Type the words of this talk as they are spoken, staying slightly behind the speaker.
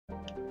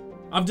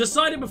I've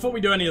decided before we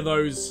do any of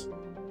those,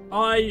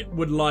 I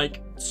would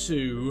like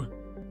to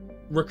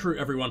recruit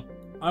everyone.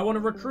 I want to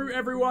recruit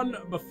everyone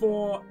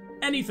before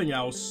anything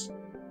else,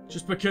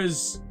 just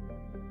because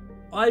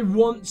I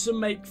want to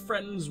make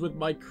friends with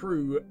my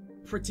crew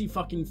pretty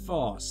fucking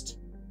fast.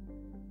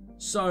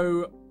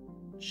 So,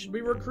 should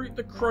we recruit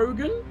the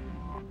Krogan?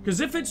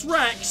 Because if it's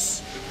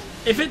Rex,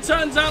 if it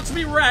turns out to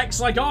be Rex,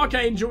 like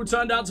Archangel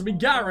turned out to be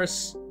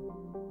Garrus,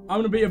 I'm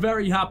going to be a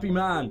very happy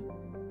man.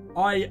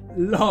 I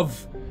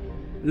love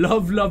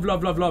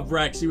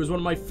Rex. He was one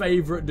of my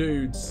favorite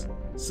dudes.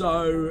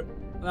 So,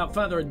 without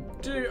further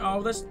ado...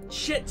 Oh, there's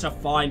shit to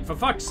find, for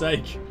fuck's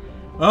sake.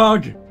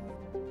 Ugh.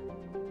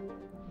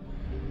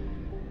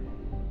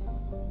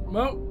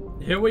 Well,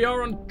 here we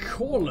are on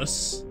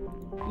Corliss.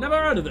 Never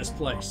heard of this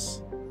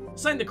place.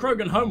 This ain't the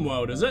Krogan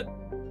homeworld, is it?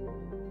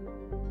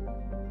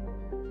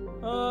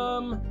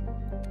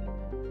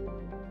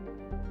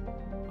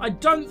 I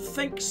don't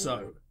think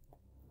so.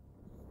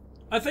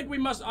 I think we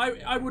must...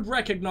 I would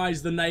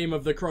recognize the name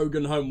of the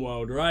Krogan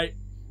homeworld, right?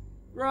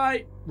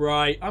 Right.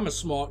 I'm a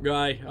smart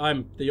guy.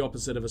 I'm the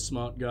opposite of a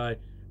smart guy.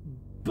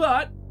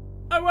 But,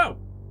 oh well.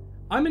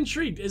 I'm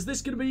intrigued. Is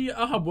this going to be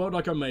a hub world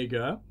like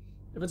Omega?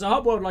 If it's a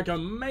hub world like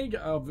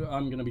Omega... Oh,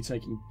 I'm going to be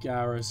taking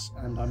Garrus,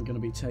 and I'm going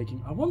to be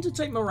taking... I want to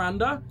take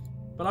Miranda,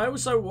 but I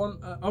also want...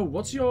 oh,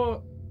 what's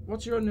your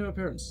new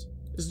appearance?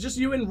 It's just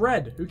you in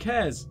red. Who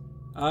cares?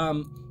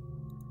 We're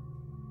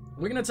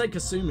going to take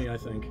Kasumi, I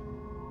think.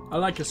 I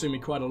like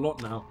Kasumi quite a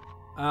lot now.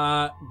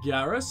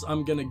 Garrus,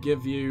 I'm going to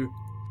give you...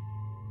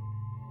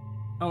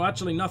 Oh,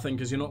 actually nothing,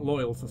 because you're not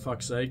loyal, for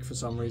fuck's sake, for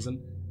some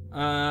reason.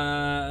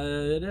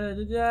 I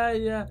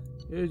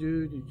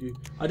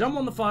don't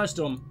want the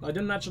Firestorm. I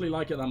didn't actually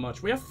like it that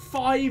much. We have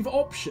 5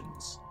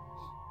 options.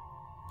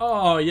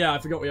 Oh, yeah, I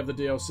forgot we have the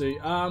DLC.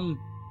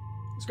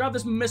 Let's grab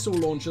this missile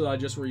launcher that I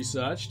just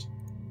researched.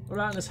 What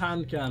about this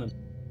hand cannon?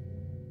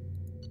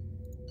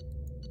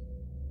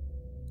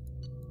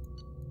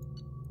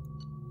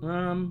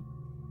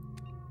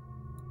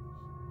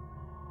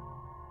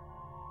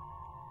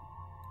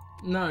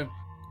 No.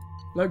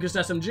 Locust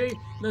SMG?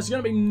 There's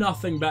going to be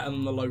nothing better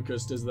than the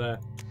Locust, is there?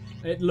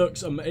 It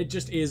looks, it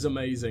just is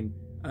amazing.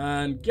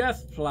 And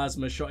Geth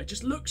Plasma Shot, it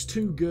just looks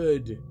too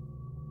good.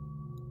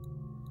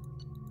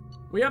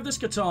 We have this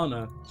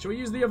katana. Shall we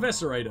use the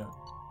Eviscerator?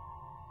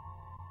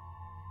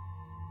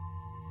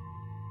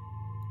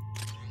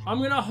 I'm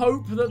going to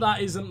hope that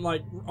that isn't,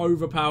 like,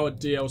 overpowered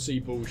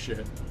DLC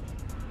bullshit.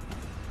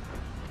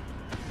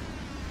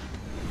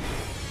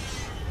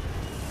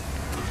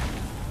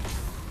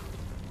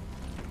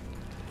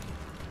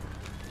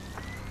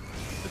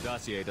 The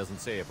dossier doesn't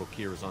say if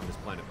Okir is on this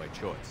planet by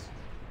choice.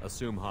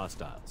 Assume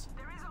hostiles.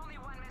 There is only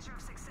one measure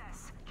of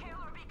success. Kill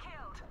or be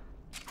killed.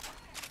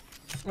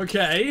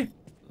 Okay.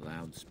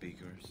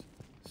 Loudspeakers.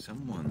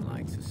 Someone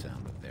likes the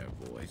sound of their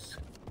voice.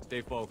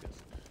 Stay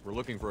focused. We're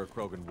looking for a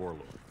Krogan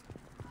warlord.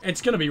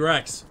 It's gonna be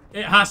Rex.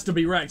 It has to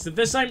be Rex. If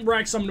this ain't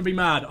Rex, I'm gonna be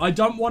mad. I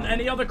don't want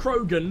any other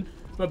Krogan,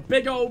 but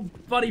big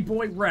old buddy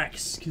boy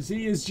Rex, because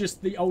he is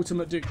just the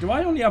ultimate dude. Do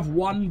I only have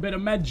 1 bit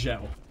of med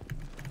gel?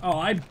 Oh,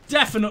 I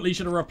definitely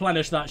should have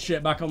replenished that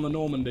shit back on the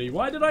Normandy.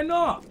 Why did I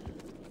not?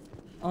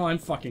 Oh, I'm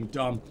fucking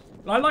dumb.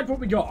 But I like what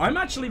we got. I'm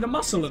actually the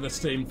muscle of this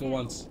team for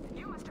once.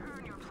 You must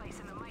earn your place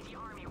in the mighty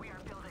army we are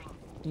building.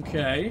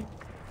 Okay.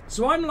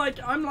 So I'm like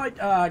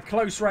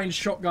close range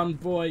shotgun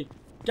boy.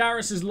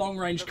 Garrus is long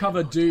range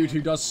cover dude who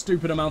does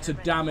stupid amounts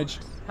of damage.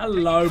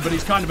 Hello, but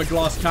he's kind of a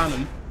glass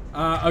cannon.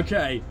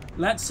 Okay.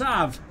 Let's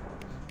have...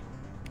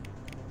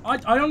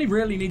 I only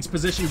really need to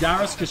position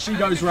Garrus because she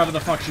goes wherever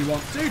the fuck she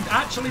wants. Dude,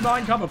 actually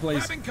behind cover,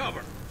 please.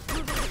 Cover.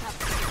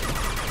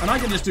 And I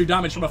can just do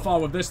damage from afar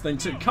with this thing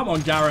too. Come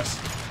on, Garrus.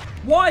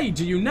 Why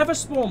do you never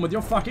spawn with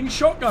your fucking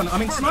shotgun? I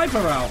mean, sniper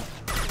out.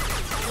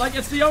 Like,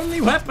 it's the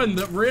only weapon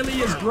that really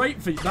is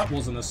great for you. That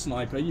wasn't a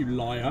sniper, you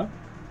liar.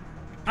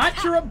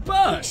 Accurate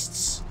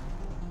bursts.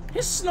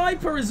 His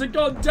sniper is a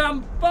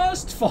goddamn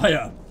burst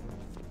fire.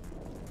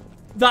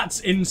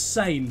 That's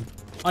insane.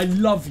 I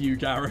love you,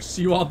 Garrus.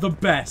 You are the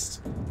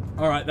best.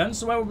 Alright then,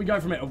 so where will we go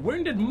from here? A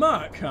wounded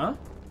merc, huh?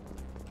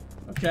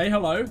 Okay,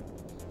 hello.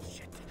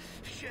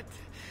 Shit.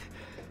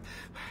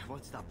 I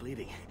won't stop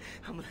bleeding.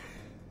 I'm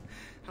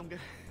gonna... You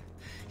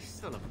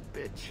son of a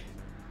bitch.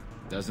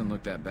 Doesn't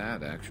look that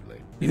bad,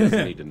 actually. He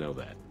doesn't need to know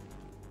that.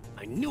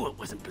 I knew it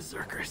wasn't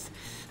berserkers.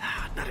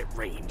 Not at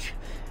range.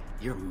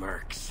 You're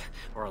mercs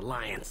or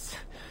Alliance.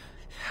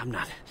 I'm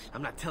not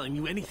telling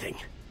you anything.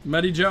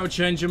 Medi Joe,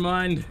 change your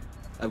mind.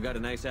 I've got a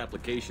nice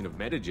application of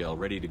Medigel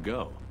ready to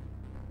go.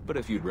 But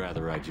if you'd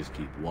rather I just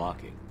keep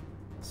walking.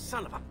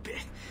 Son of a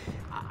bitch.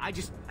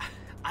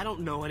 I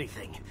don't know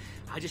anything.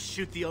 I just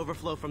shoot the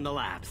overflow from the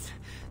labs.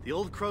 The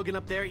old Krogan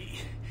up there,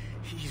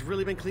 he's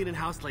really been cleaning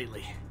house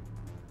lately.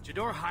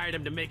 Jador hired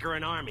him to make her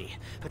an army,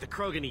 but the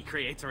Krogan he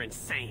creates are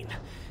insane.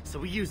 So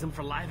we use them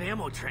for live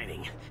ammo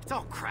training. It's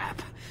all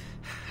crap.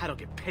 I don't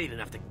get paid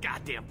enough to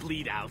goddamn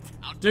bleed out.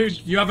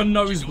 Dude, you have a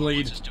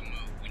nosebleed. Wants us to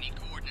move. We need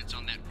coordinates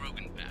on that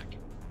Krogan pack.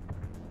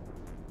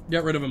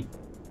 Get rid of him.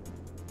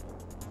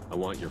 I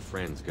want your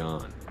friends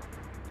gone.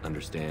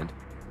 Understand?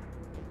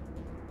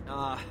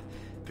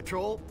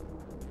 Patrol,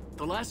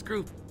 the last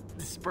group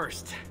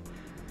dispersed.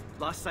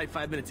 Lost sight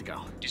 5 minutes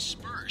ago.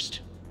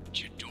 Dispersed?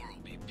 Jador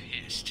will be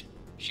pissed.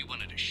 She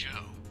wanted a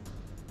show.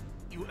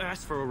 You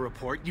asked for a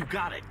report, you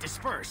got it.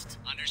 Dispersed.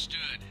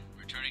 Understood.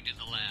 Returning to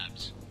the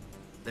labs.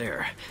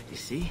 There, you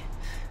see?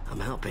 I'm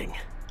helping.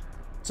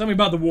 Tell me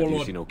about the Have you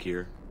warlord. seen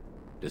O'Keer?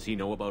 Does he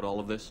know about all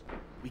of this?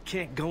 We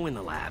can't go in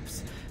the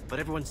labs, but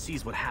everyone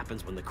sees what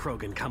happens when the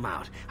Krogan come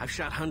out. I've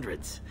shot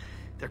hundreds.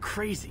 They're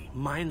crazy,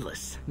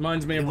 mindless.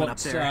 Reminds me of Anyone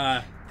what up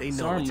there, they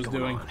know Sauron what's was going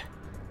doing. on.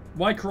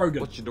 Why Krogan?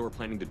 What's Jador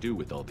planning to do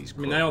with all these I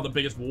mean, Krogan? they are the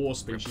biggest war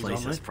species, Replace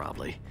aren't us, they?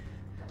 probably.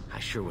 I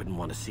sure wouldn't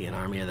want to see an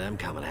army of them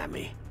coming at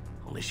me.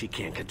 Only she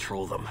can't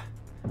control them.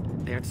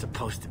 They aren't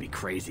supposed to be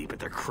crazy, but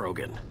they're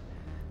Krogan.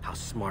 How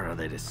smart are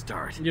they to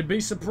start? You'd be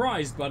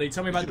surprised, buddy.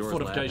 Tell me about the Jador's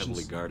lab heavily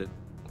fortifications. guarded.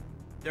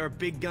 There are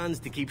big guns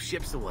to keep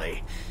ships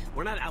away.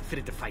 We're not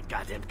outfitted to fight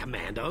goddamn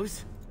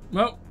commandos.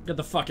 Well, get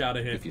the fuck out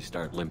of here. If you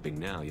start limping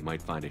now, you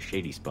might find a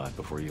shady spot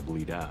before you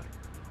bleed out.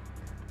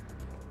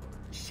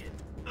 Shit.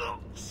 Oh,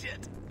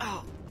 shit.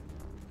 Oh.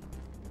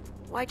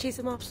 Why chase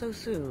him off so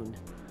soon?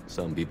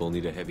 Some people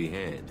need a heavy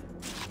hand.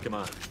 Come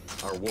on,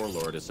 our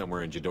warlord is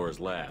somewhere in Jador's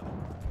lab.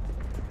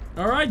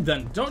 Alright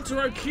then, Dr.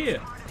 O'Keer.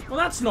 Well,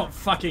 that's not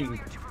fucking...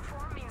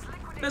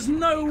 There's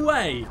no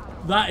way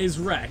that is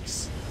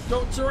Rex.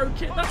 Dr.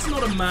 O'Keer, that's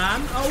not a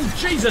man. Oh,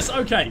 Jesus,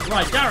 okay.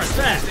 Right, Garrus,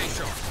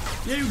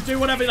 there. You do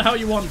whatever the hell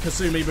you want,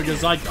 Kasumi,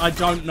 because I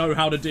don't know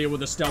how to deal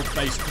with a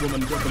stealth-based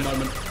woman at the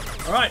moment.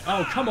 Alright,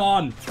 oh, come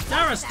on.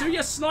 Garrus, do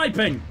your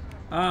sniping.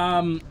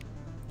 Alright,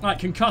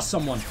 concuss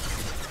someone.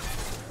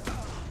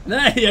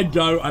 There you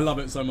go. I love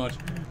it so much.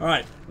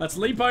 Alright, let's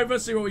leap over,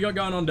 see what we got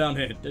going on down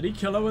here. Did he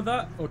kill her with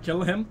that? Or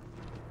kill him?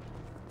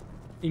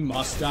 He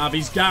must have.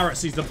 He's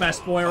Garrus. He's the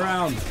best boy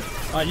around.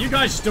 Alright, you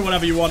guys just do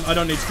whatever you want. I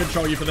don't need to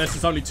control you for this.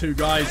 It's only 2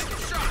 guys.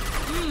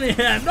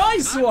 Yeah,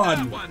 nice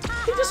one.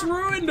 He just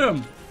ruined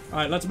him.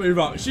 Alright, let's move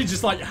on. She's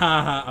just like,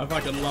 haha. I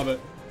fucking love it.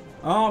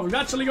 Oh, we've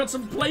actually got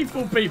some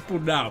playful people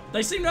now.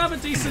 They seem to have a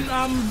decent,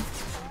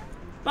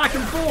 back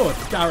and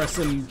forth, Garrus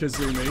and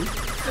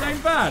Kasumi. It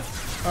ain't bad.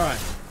 Alright.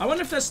 I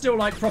wonder if there's still,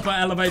 like, proper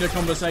elevator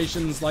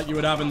conversations like you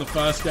would have in the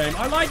first game.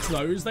 I liked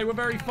those. They were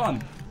very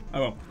fun. Oh,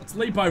 well. Let's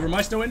leap over. Am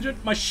I still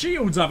injured? My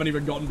shields haven't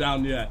even gotten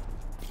down yet.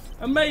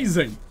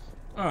 Amazing.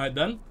 Alright,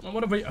 then.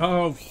 What have we...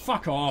 Oh,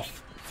 fuck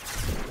off.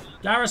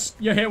 Garrus,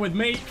 you're here with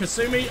me.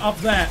 Kasumi, up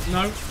there.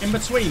 No, in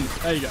between.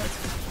 There you go.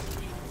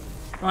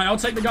 Alright, I'll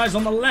take the guys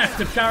on the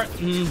left if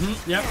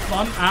Garrus... Yep,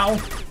 fun. Ow.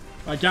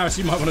 Alright, Garrus,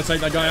 you might want to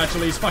take that guy,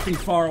 actually. He's fucking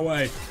far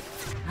away.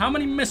 How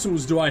many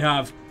missiles do I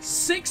have?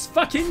 6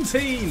 fucking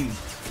teams.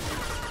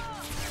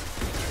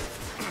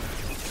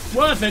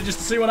 Worth it just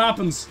to see what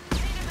happens.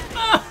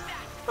 Ah!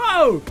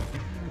 Oh!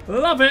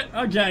 Love it.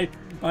 Okay.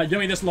 Alright, give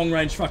me this long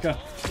range fucker.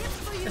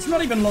 It's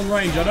not even long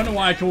range. I don't know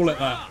why I call it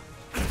that.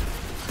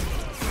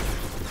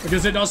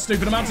 Because it does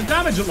stupid amounts of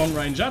damage at long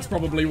range. That's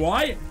probably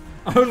why.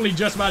 I only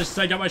just managed to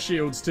take out my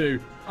shields too.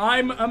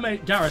 I'm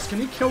amazed. Garrus, can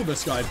you kill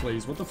this guy,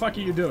 please? What the fuck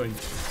are you doing?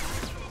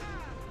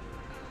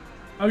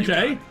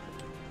 Okay.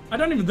 I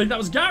don't even think that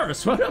was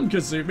Garrus. Well done,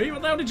 Kasumi.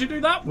 What the hell did you do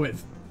that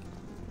with?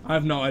 I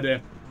have no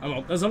idea. Oh,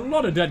 well, there's a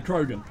lot of dead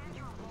Krogan.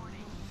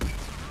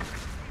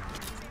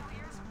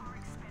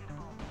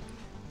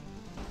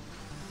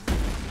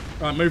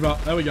 Right, move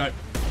up. There we go.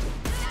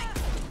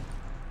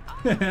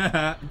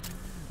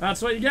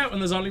 That's what you get when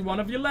there's only one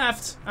of you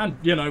left. And,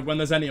 you know, when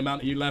there's any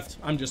amount of you left.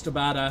 I'm just a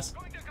badass.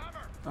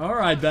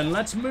 Alright, then.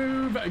 Let's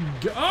move.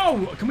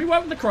 Oh, can we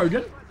work with the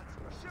Krogan?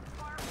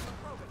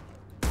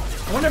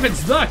 I wonder if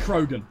it's the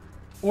Krogan.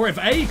 Or if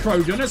a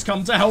Krogan has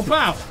come to help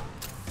out.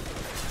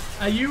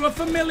 Are you a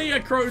familiar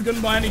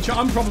Krogan by any chance?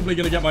 I'm probably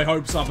going to get my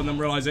hopes up and then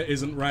realize it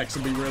isn't Rex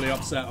and be really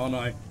upset, aren't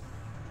I?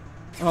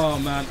 Oh,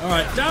 man.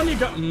 Alright, down you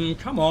go.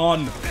 Come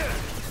on.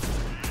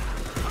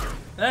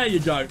 There you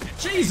go.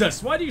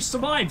 Jesus, why do you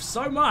survive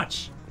so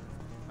much?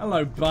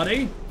 Hello,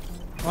 buddy.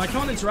 Oh, I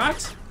can't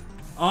interact?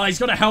 Oh, he's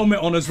got a helmet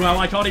on as well.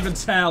 I can't even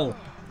tell.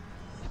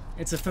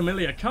 It's a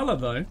familiar color,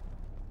 though.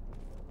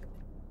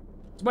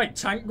 Wait,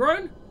 tank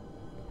grown?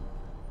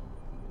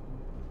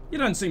 You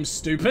don't seem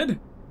stupid.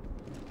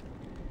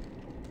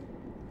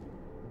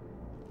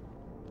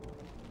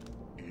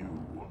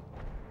 You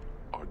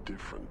are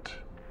different.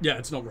 Yeah,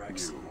 it's not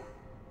Rex.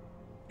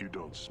 You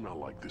don't smell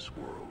like this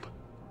world.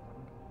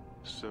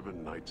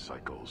 7 night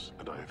cycles,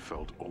 and I have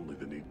felt only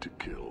the need to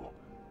kill.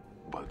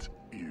 But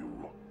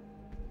you...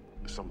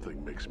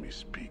 something makes me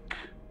speak.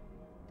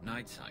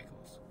 Night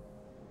cycles.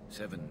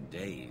 7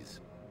 days.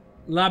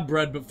 Lab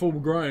bred, but full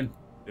grown.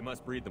 They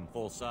must breed them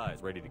full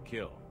size, ready to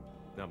kill.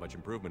 Not much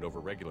improvement over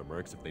regular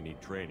mercs if they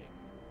need training.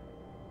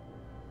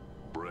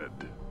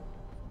 Bred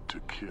to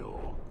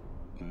kill.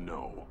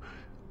 No.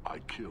 I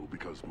kill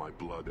because my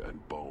blood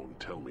and bone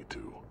tell me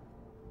to.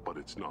 But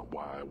it's not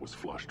why I was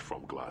flushed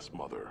from Glass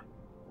Mother.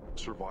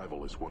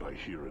 Survival is what I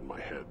hear in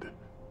my head.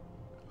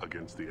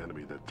 Against the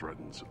enemy that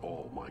threatens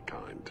all my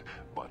kind.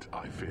 But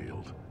I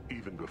failed,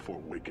 even before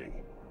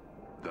waking.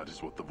 That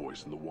is what the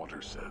voice in the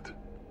water said.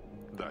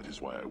 That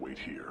is why I wait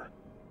here.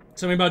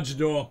 Tell me about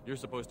Jador. You're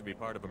supposed to be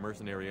part of a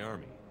mercenary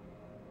army.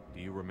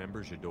 Do you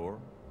remember Jador?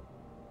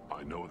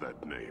 I know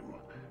that name.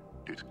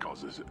 It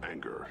causes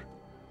anger,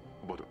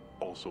 but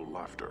also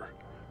laughter.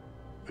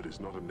 It is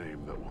not a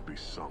name that will be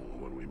sung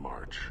when we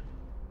march.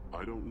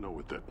 I don't know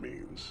what that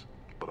means,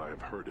 but I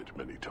have heard it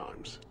many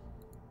times.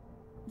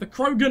 The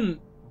Krogan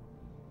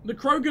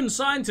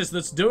scientist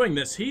that's doing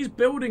this, he's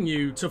building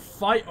you to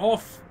fight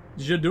off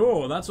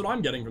Jador. That's what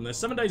I'm getting from this.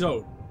 7 days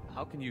old.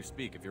 How can you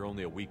speak if you're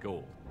only a week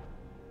old?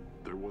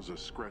 There was a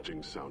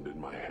scratching sound in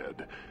my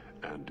head,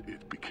 and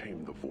it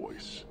became the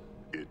voice.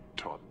 It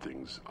taught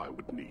things I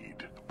would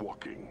need.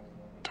 Walking,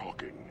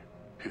 talking,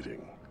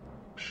 hitting,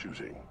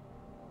 shooting.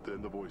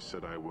 Then the voice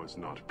said I was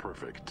not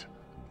perfect,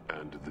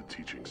 and the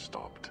teaching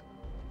stopped.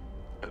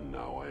 And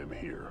now I am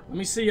here. Let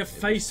me see your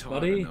face,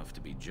 buddy. Enough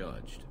to be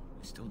judged.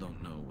 We still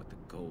don't know what the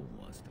goal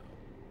was,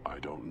 though. I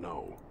don't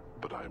know,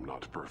 but I am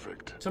not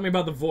perfect. Tell me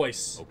about the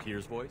voice.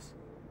 Okir's voice?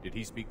 Did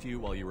he speak to you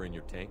while you were in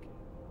your tank?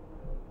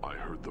 I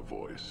heard the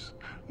voice,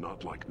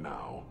 not like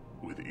now,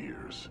 with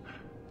ears.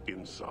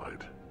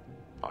 Inside.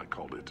 I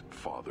called it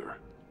Father.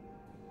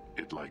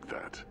 It like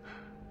that,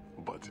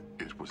 but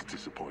it was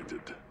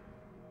disappointed.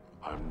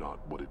 I'm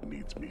not what it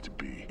needs me to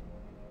be.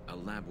 A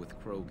lab with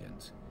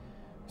Krogans.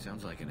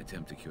 Sounds like an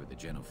attempt to cure the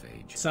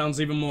genophage. Sounds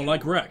even more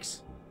like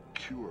Rex.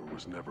 Cure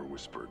was never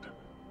whispered.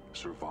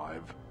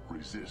 Survive,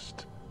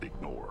 resist,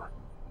 ignore.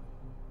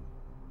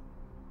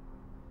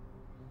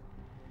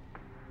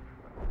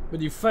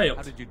 But you failed.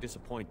 How did you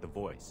disappoint the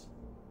voice?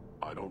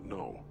 I don't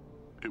know.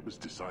 It was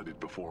decided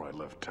before I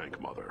left Tank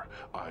Mother.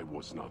 I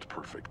was not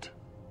perfect.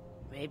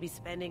 Maybe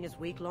spending his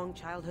week-long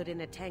childhood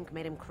in a tank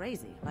made him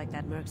crazy, like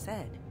that merc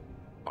said.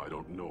 I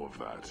don't know of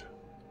that,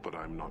 but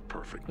I'm not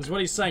perfect. Is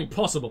what he's saying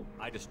possible?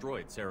 I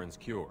destroyed Saren's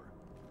cure.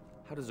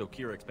 How does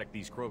Okir expect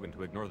these Krogan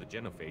to ignore the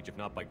genophage if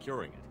not by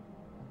curing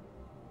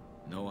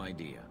it? No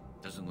idea.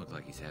 Doesn't look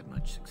like he's had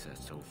much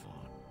success so far.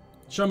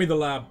 Show me the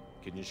lab.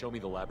 Can you show me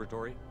the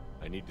laboratory?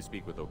 I need to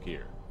speak with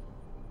Okir.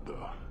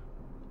 The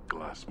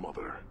Glass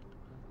Mother.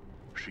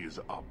 She is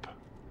up,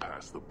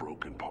 past the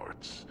broken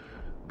parts,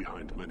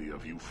 behind many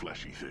of you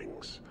fleshy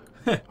things.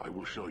 I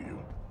will show you.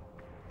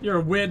 You're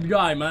a weird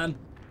guy, man.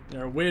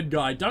 You're a weird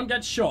guy. Don't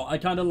get shot. I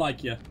kind of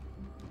like you.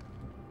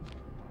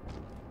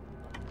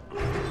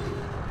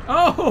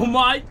 Oh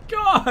my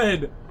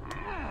god!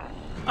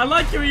 I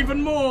like you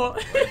even more.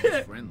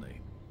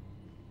 Friendly.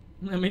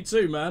 Yeah, me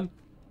too, man.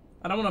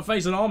 I don't want to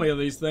face an army of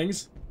these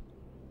things.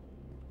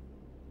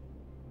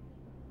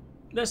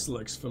 This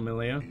looks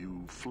familiar.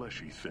 You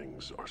fleshy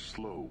things are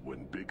slow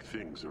when big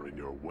things are in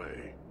your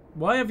way.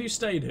 Why have you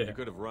stayed You here?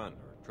 could have run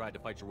or tried to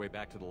fight your way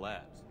back to the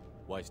labs.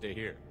 Why stay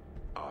here?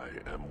 I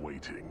am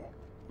waiting.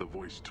 The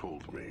voice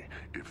told me,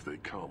 if they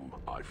come,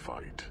 I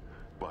fight.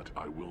 But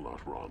I will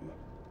not run,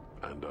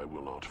 and I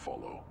will not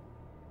follow.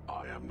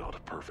 I am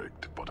not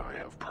perfect, but I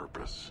have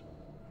purpose.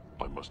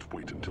 I must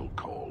wait until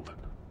called,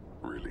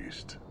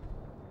 released.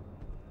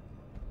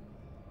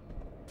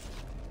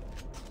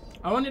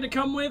 I want you to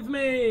come with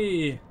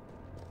me!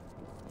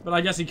 But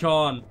I guess he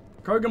can't.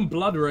 Krogan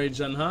Blood Rage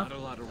then, huh?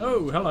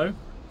 Oh, hello.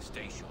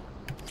 Stay sharp.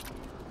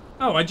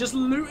 Oh, I just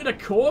looted a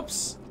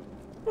corpse?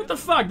 What the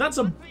fuck? That's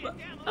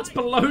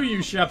below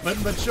you, Shepard,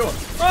 but sure.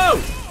 Oh!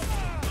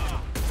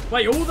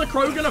 Wait, all the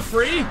Krogan are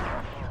free?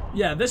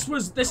 Yeah, this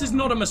is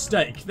not a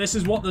mistake. This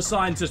is what the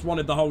scientist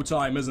wanted the whole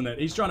time, isn't it?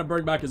 He's trying to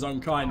bring back his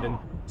own kind in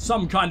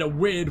some kind of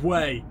weird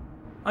way.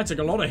 I took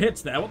a lot of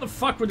hits there. What the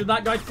fuck did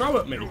that guy throw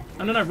at me?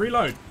 And then I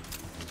reload.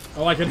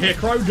 Oh, I can hear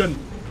Krogan.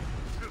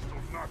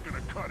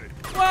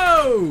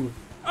 Whoa!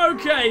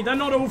 Okay, they're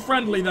not all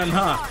friendly then,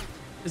 huh?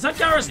 Is that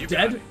Garrus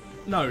dead?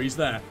 No, he's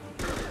there.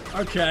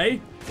 Okay.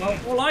 Well,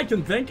 all I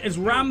can think is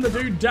ram the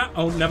dude down.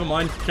 Oh, never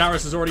mind.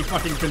 Garrus has already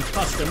fucking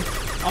concussed him.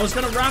 I was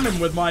gonna ram him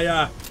with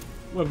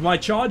my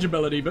charge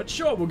ability, but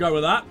sure, we'll go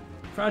with that.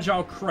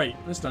 Fragile crate.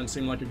 This don't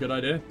seem like a good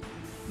idea.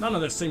 None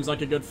of this seems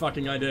like a good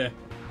fucking idea.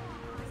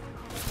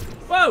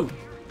 Whoa!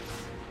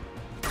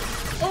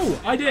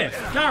 Oh, idea.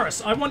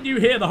 Garrus, I want you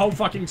here the whole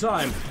fucking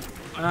time.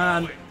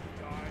 And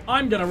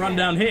I'm gonna run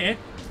down here,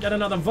 get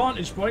another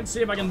vantage point,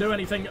 see if I can do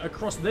anything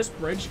across this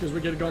bridge, because we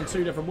could have gone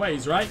 2 different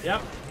ways, right?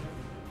 Yep.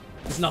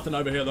 There's nothing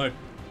over here, though.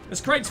 This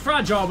crate's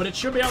fragile, but it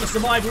should be able to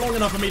survive long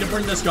enough for me to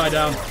bring this guy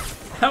down.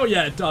 Hell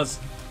yeah, it does.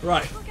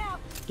 Right.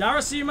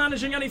 Garrus, are you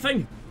managing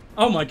anything?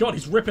 Oh my god,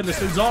 he's ripping this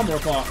dude's armor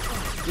apart.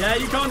 Yeah,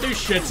 you can't do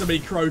shit to me,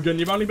 Krogan.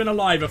 You've only been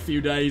alive a few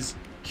days.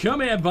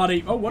 Come here,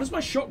 buddy. Oh, what does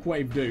my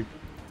shockwave do?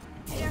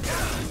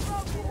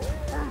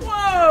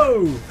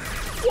 Whoa!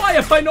 Why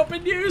have I not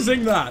been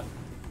using that?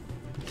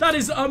 That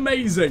is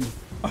amazing.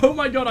 Oh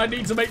my god, I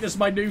need to make this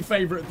my new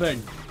favorite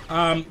thing.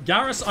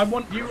 Garrus, I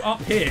want you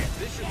up here.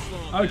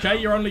 Okay,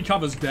 your only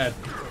cover's dead.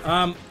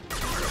 Well,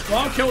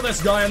 I'll kill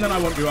this guy and then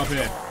I want you up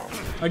here.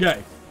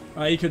 Okay.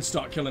 You can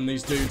start killing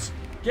these dudes.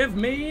 Give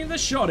me the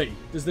shoddy.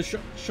 Does the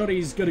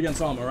shoddy's good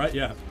against armor, right?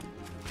 Yeah.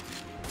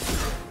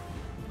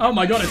 Oh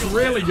my god, it's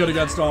really good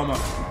against armor.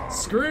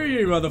 Screw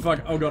you,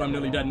 motherfucker. Oh god, I'm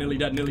nearly dead, nearly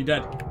dead, nearly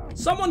dead.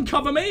 Someone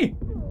cover me!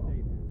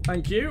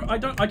 Thank you. I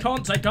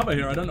can't take cover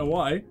here. I don't know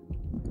why.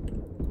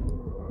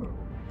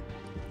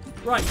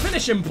 Right,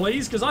 finish him,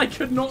 please, because I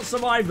could not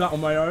survive that on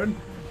my own.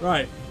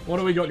 Right, what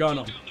do we got going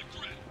on?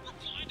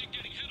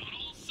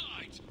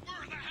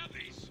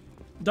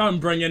 Don't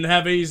bring in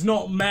heavies,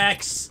 not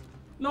mechs.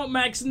 Not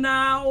mechs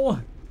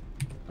now.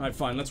 Alright,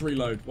 fine, let's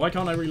reload. Why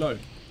can't I reload?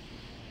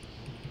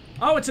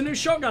 Oh, it's a new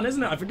shotgun,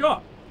 isn't it? I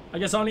forgot. I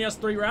guess it only has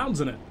 3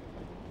 rounds in it.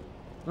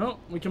 Well,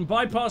 we can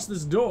bypass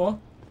this door.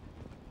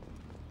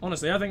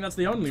 Honestly, I think that's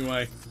the only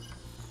way.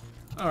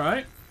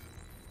 Alright.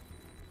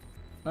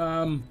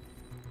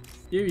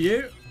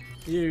 You.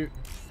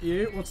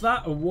 What's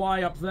that? A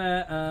Y up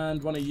there,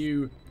 and one of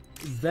you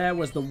there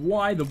was the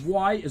Y. The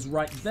Y is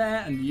right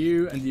there, and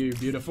you.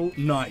 Beautiful.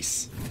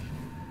 Nice.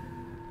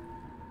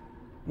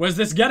 Where's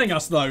this getting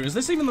us, though? Is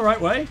this even the right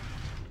way?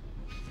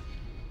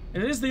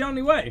 It is the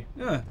only way.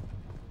 Yeah.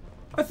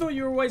 I thought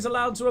you were always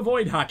allowed to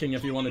avoid hacking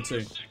if you wanted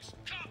to.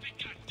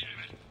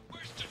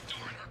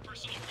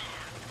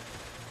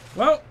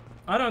 Well,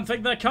 I don't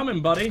think they're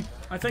coming, buddy.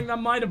 I think that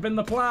might have been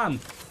the plan.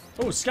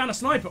 Oh, scan a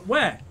sniper.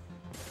 Where?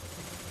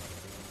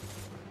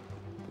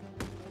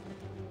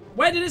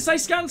 Where did it say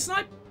scan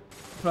sniper?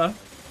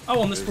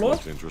 Oh, on this floor?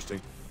 Looks interesting.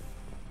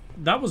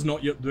 That was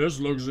not your... This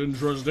looks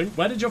interesting.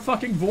 Where did your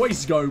fucking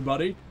voice go,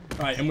 buddy?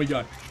 Alright, in we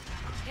go.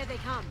 Here they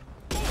come.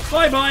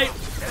 Bye-bye.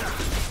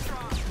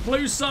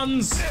 Blue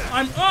Suns.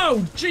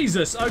 Oh,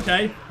 Jesus.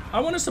 Okay. I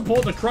want to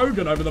support the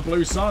Krogan over the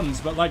Blue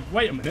Suns, but, like,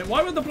 wait a minute.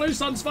 Why were the Blue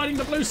Suns fighting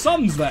the Blue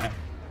Suns there?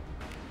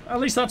 At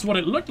least that's what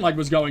it looked like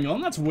was going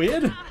on. That's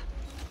weird.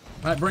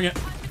 Alright, bring it.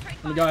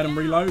 Let me go ahead and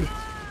reload.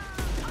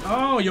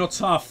 Oh, you're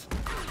tough.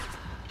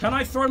 Can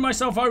I throw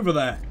myself over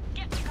there?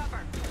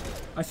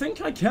 I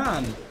think I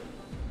can.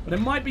 But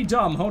it might be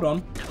dumb. Hold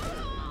on.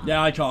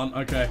 Yeah, I can't.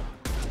 Okay.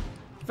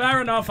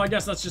 Fair enough. I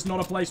guess that's just not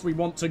a place we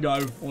want to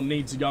go or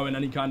need to go in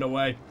any kind of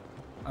way.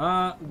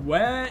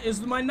 Where is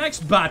my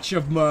next batch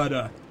of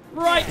murder?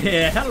 Right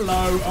here.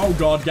 Hello. Oh,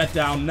 God. Get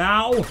down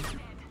now.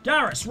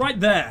 Garrus, right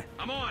there.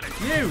 I'm on it.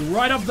 You,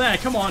 right up there.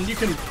 Come on. You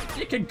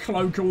can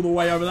cloak all the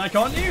way over there,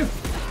 can't you?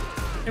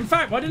 In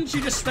fact, why didn't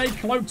you just stay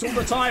cloaked all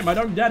the time? I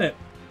don't get it.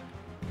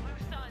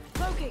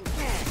 Cloaking.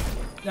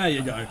 There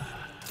you go.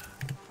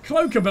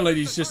 Cloak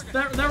abilities just,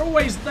 they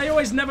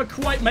always never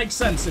quite make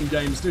sense in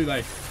games, do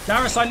they?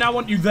 Garrus, I now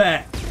want you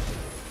there.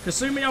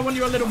 Kasumi, I want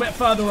you a little bit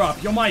further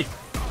up. You're my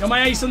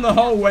ace in the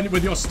hole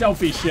with your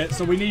stealthy shit,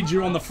 so we need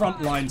you on the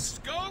front lines.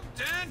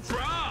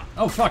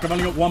 Oh fuck, I've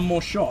only got one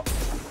more shot.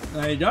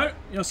 There you go.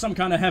 You're some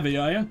kind of heavy,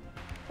 are you?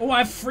 Oh, I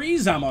have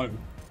freeze ammo.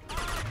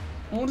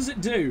 What does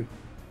it do?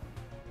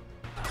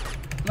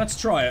 Let's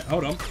try it.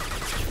 Hold on.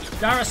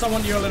 Garrus, I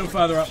want you a little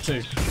further up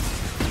too.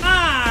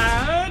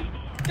 Ah!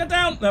 Get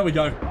down! There we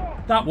go.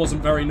 That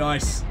wasn't very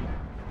nice.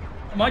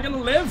 Am I gonna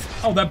live?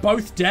 Oh, they're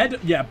both dead?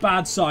 Yeah,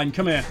 bad sign.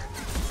 Come here.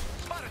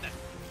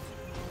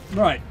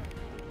 Right.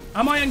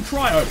 Am I in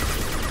cryo?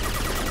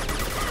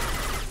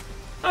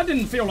 That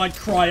didn't feel like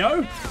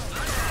cryo.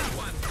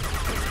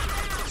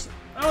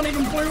 I don't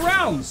even blue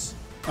rounds.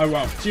 Oh,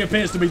 well. She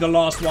appears to be the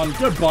last one.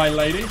 Goodbye,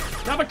 lady. You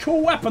have a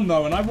cool weapon,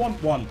 though, and I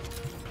want one.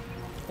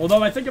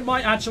 Although I think it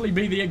might actually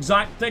be the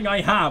exact thing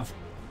I have.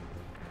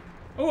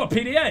 Oh, a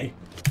PDA.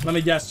 Let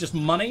me guess, just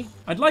money?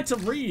 I'd like to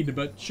read,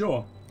 but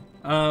sure.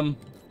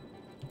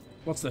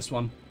 What's this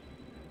one?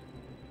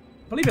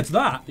 I believe it's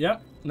that,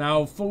 yep.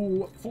 Now,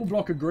 full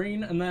block of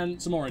green, and then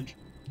some orange.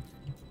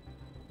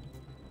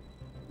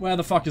 Where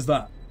the fuck is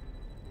that?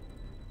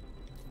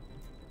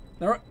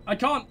 I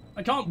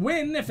can't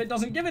win if it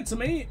doesn't give it to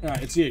me.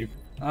 Alright, it's you.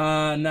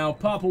 Now,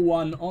 purple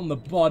one on the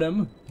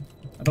bottom.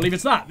 I believe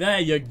it's that. There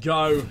you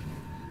go.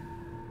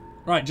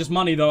 Right, just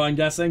money, though, I'm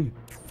guessing.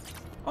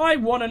 I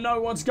want to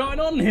know what's going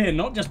on here,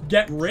 not just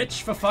get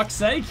rich, for fuck's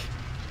sake.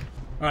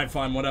 Alright,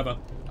 fine, whatever.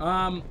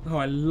 Oh,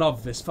 I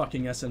love this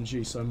fucking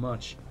SMG so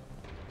much.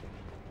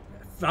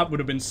 That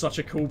would have been such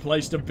a cool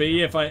place to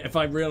be if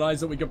I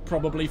realized that we could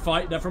probably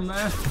fight there from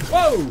there.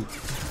 Whoa!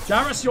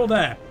 Garrus, you're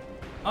there.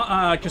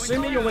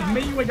 Kasumi, you're with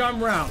me, we're going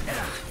round.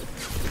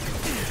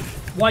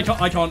 Why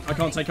I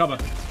can't take cover.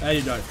 There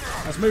you go.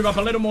 Let's move up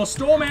a little more,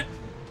 storm it.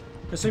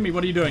 Kasumi,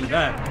 what are you doing?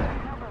 There.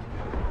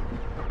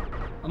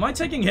 Am I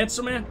taking hits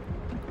from here?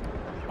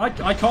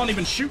 I can't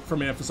even shoot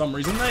from here for some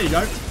reason. There you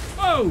go.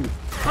 Whoa!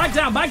 Back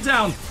down, back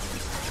down!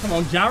 Come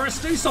on,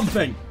 Garrus, do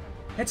something!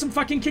 Hit some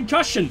fucking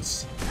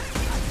concussions!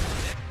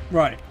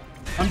 Right.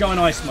 I'm going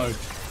ice mode.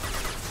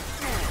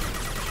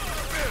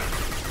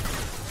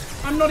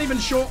 I'm not even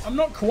sure. I'm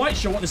not quite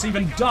sure what this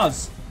even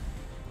does.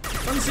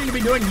 Doesn't seem to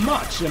be doing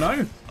much, you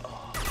know?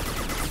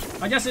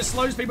 I guess it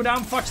slows people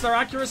down, fucks their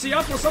accuracy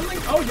up or something?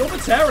 Oh, you're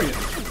Batarian.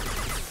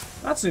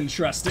 That's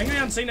interesting. I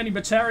haven't seen any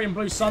Batarian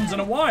Blue Suns in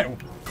a while.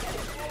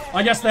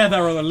 I guess they're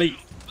their elite.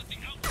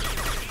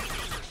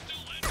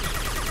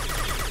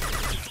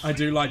 I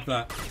do like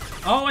that.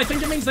 Oh, I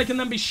think it means they can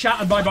then be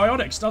shattered by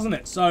biotics, doesn't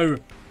it? So,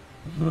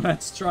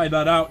 let's try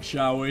that out,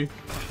 shall we?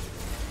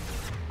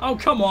 Oh,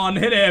 come on,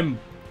 hit him.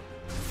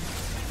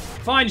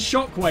 Fine,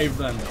 shockwave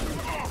then.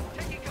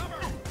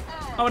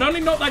 Oh, it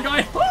only knocked that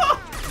guy.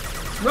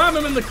 Ram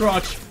him in the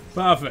crotch.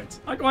 Perfect.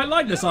 I quite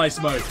like this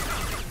ice mode.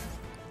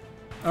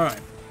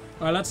 Alright.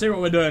 Alright, let's see what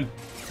we're doing.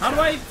 How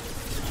do I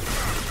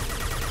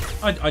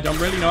I don't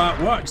really know how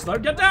it works, though.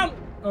 Get down!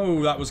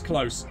 Oh, that was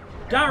close.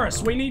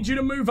 Garrus, we need you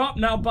to move up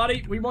now,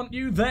 buddy. We want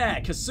you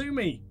there.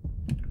 Kasumi.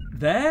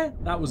 There?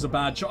 That was a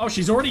bad shot. Oh,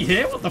 she's already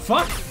here? What the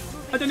fuck?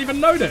 I didn't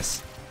even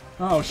notice.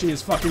 Oh, she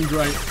is fucking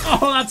great.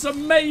 Oh, that's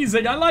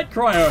amazing. I like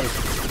cryo.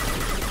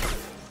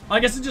 I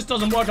guess it just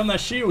doesn't work on their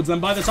shields,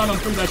 and by the time I'm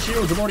through their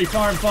shields, I'm already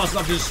firing fast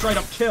enough to just straight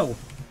up kill.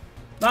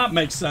 That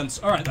makes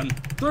sense. Alright then.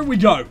 Through we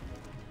go.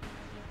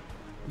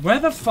 Where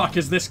the fuck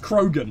is this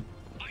Krogan?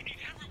 I need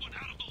everyone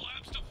out of the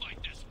labs to fight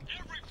this.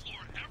 Every floor,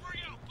 every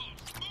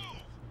outpost.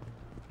 Move!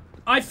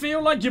 I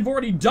feel like you've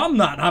already done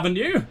that, haven't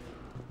you?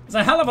 There's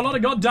a hell of a lot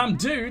of goddamn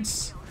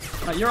dudes.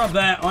 Right, you're up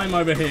there, I'm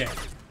over here.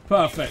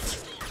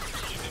 Perfect.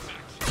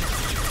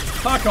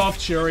 Fuck off,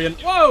 Turian.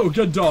 Whoa,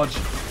 good dodge.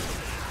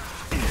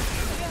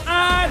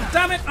 Ah,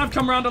 damn it, I've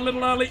come around a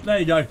little early. There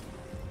you go.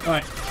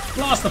 Alright,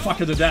 blast the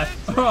fucker to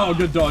death. Oh,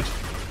 good dodge.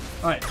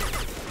 Alright,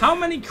 how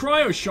many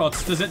cryo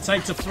shots does it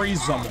take to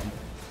freeze someone?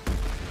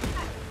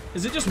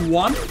 Is it just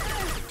one?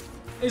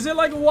 Is it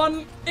like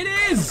one? It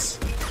is!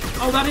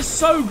 Oh, that is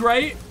so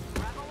great.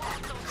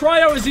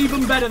 Cryo is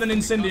even better than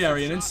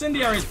Incendiary, and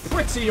Incendiary is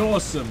pretty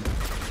awesome.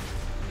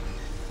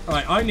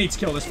 Alright, I need to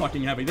kill this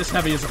fucking heavy. This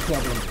heavy is a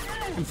problem.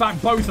 In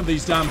fact, both of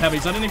these damn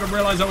heavies. I didn't even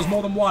realize there was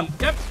more than one.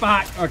 Get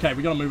back! Okay,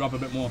 we gotta move up a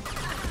bit more.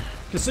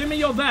 Kasumi,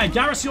 you're there.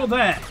 Garrus, you're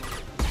there.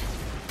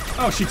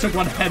 Oh, she took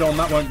one head on.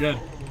 That weren't good.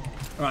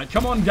 Alright,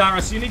 come on,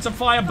 Garrus. You need to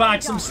fire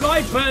back some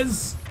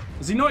snipers.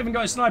 Has he not even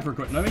got a sniper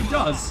equipped? No, he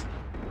does.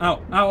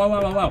 Ow. Ow, ow,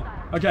 ow, ow,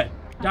 ow. Okay,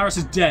 Garrus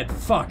is dead.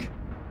 Fuck.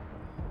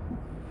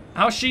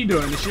 How's she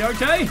doing? Is she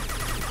okay?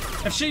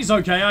 If she's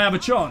okay, I have a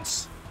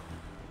chance.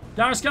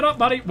 Garrus, get up,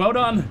 buddy. Well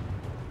done.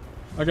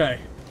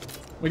 Okay.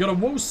 We got a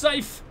wall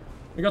safe.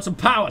 We got some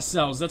power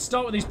cells. Let's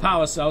start with these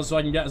power cells so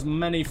I can get as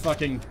many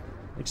fucking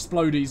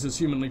explodies as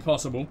humanly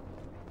possible.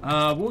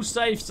 Wall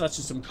safe, such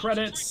as some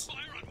credits.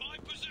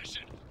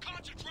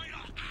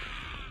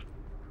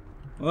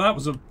 Well, that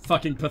was a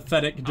fucking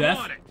pathetic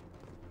death.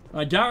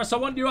 Alright, Garrus, I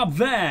want you up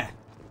there.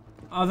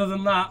 Other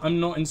than that,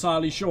 I'm not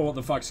entirely sure what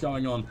the fuck's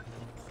going on.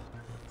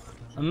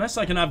 Unless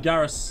I can have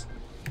Garrus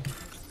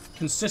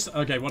consistent.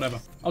 Okay,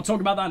 whatever. I'll talk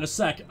about that in a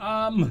sec.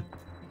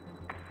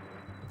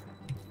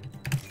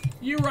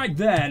 You right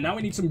there. Now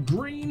we need some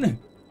green.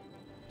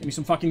 Give me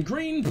some fucking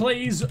green,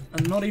 please.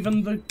 And not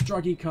even the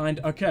druggy kind.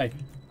 Okay.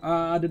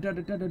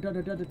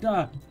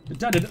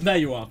 There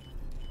you are.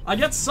 I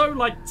get so,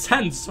 like,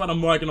 tense when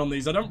I'm working on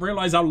these. I don't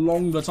realize how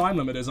long the time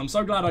limit is. I'm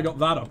so glad I got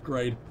that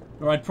upgrade.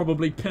 Or I'd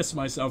probably piss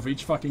myself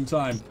each fucking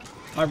time.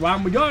 Alright,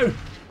 round we go.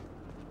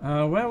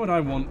 Where would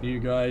I want you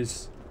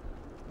guys?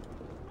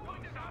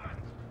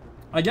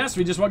 I guess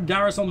we just want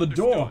Garrus on the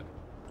door.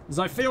 Because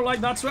I feel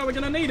like that's where we're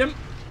going to need him.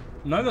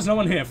 No, there's no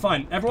one here.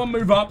 Fine. Everyone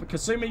move up.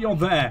 Kasumi, you're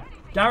there.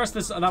 Garrus,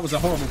 that was a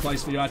horrible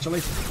place for you,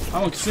 actually.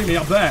 I want Kasumi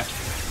up there.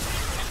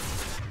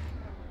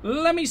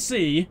 Let me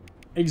see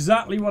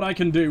exactly what I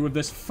can do with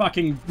this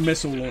fucking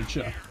missile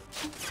launcher.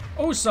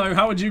 Also,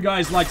 how would you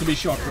guys like to be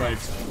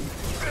shockwaved?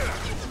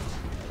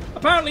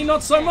 Apparently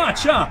not so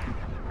much, huh?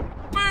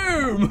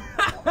 Boom!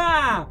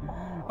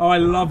 Oh, I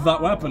love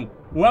that weapon.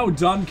 Well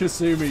done,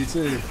 Kasumi,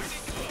 too.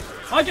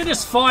 I can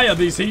just fire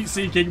these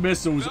heat-seeking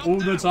missiles all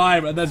the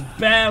time, and there's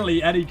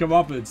barely any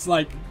comeuppance.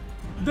 Like,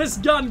 this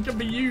gun can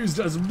be used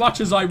as much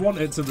as I want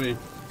it to be.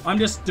 I'm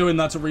just doing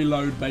that to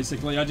reload,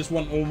 basically. I just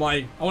want all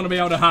my... I want to be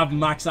able to have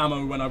max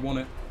ammo when I want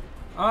it.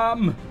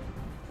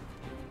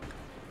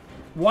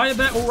 Why are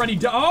they already...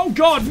 Oh,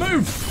 God,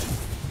 move!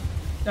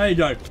 There you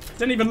go.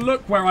 Didn't even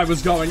look where I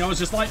was going. I was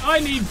just like, I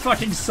need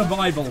fucking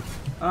survival.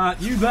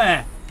 You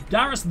there.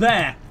 Garrus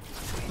there.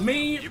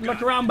 Me,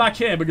 look around back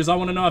here because I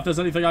want to know if there's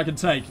anything I can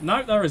take.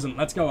 No, there isn't.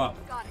 Let's go up.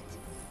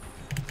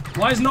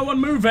 Why is no one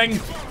moving?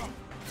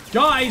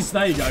 Guys,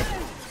 there you go.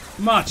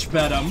 Much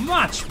better.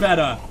 Much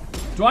better.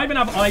 Do I even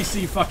have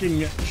icy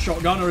fucking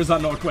shotgun or is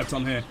that not equipped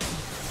on here?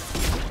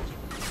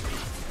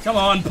 Come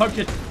on, poke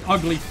your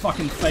ugly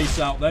fucking face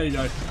out. There you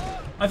go.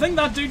 I think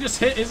that dude just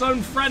hit his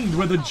own friend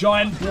with a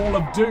giant ball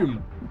of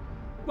doom.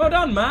 Well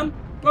done, man.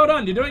 Well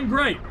done. You're doing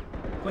great.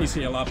 Please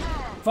heal up.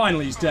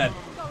 Finally, he's dead.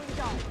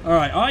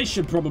 Alright, I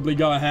should probably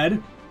go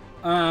ahead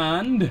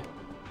and...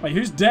 Wait,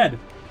 who's dead?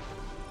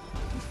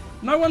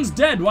 No one's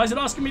dead. Why is it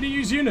asking me to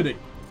use Unity?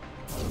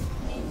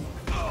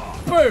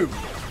 Boom!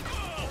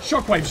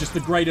 Shockwave's just the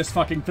greatest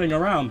fucking thing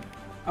around.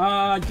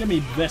 Give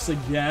me this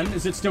again.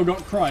 Is it still got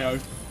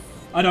cryo?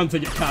 I don't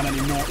think it can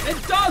anymore.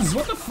 It does!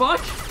 What the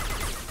fuck?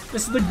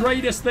 This is the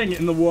greatest thing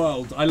in the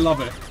world. I love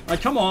it.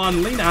 Like, come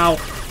on, lean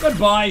out.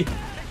 Goodbye.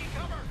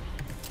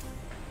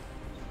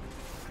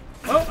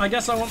 Oh, I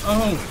guess I want...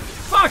 Oh,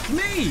 fuck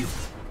me!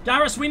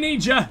 Garrus, we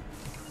need you.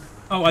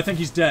 Oh, I think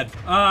he's dead.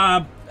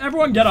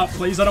 Everyone get up,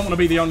 please. I don't want to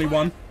be the only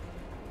one.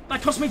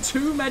 That cost me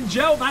 2 med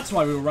gel. That's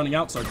why we were running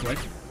out so quick.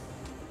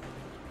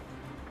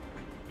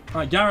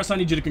 Alright, Garrus, I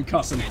need you to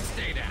concuss him.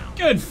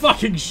 Good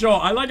fucking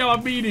shot. I like how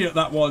immediate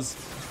that was.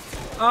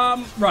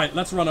 Right,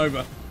 let's run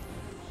over.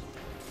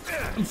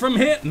 And from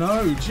here...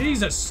 No,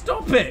 Jesus,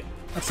 stop it!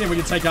 Let's see if we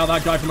can take out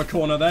that guy from a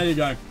corner. There you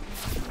go.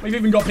 We've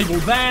even got people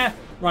there.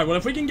 Right, well,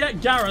 if we can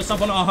get Garrus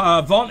up on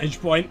our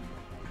vantage point,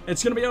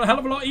 it's going to be a hell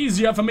of a lot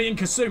easier for me and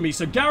Kasumi.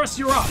 So, Garrus,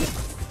 you're up.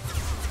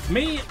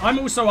 Me, I'm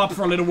also up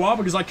for a little while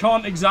because I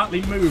can't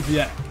exactly move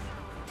yet.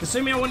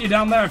 Kasumi, I want you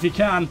down there if you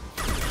can.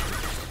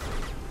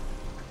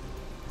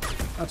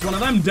 That's one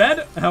of them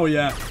dead? Hell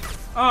yeah.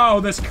 Oh,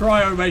 this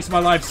cryo makes my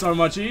life so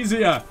much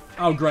easier.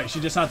 Oh, great. She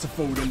just had to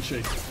fall, didn't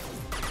she?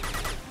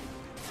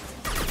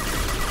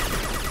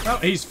 Oh,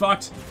 he's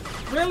fucked.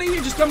 Really?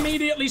 You just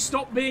immediately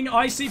stopped being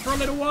icy for a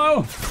little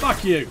while?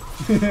 Fuck you.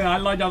 I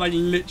like how they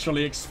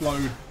literally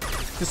explode.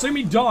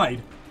 Kasumi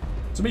died.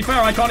 To be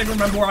fair, I can't even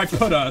remember where I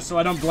put her, so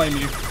I don't blame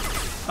you.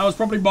 That was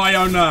probably my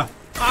own, that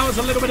was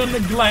a little bit of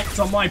neglect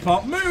on my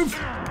part. Move!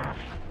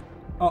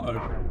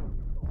 Uh-oh.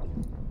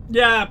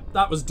 Yeah,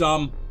 that was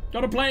dumb.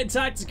 Gotta play it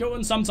tactical,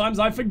 and sometimes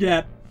I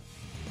forget.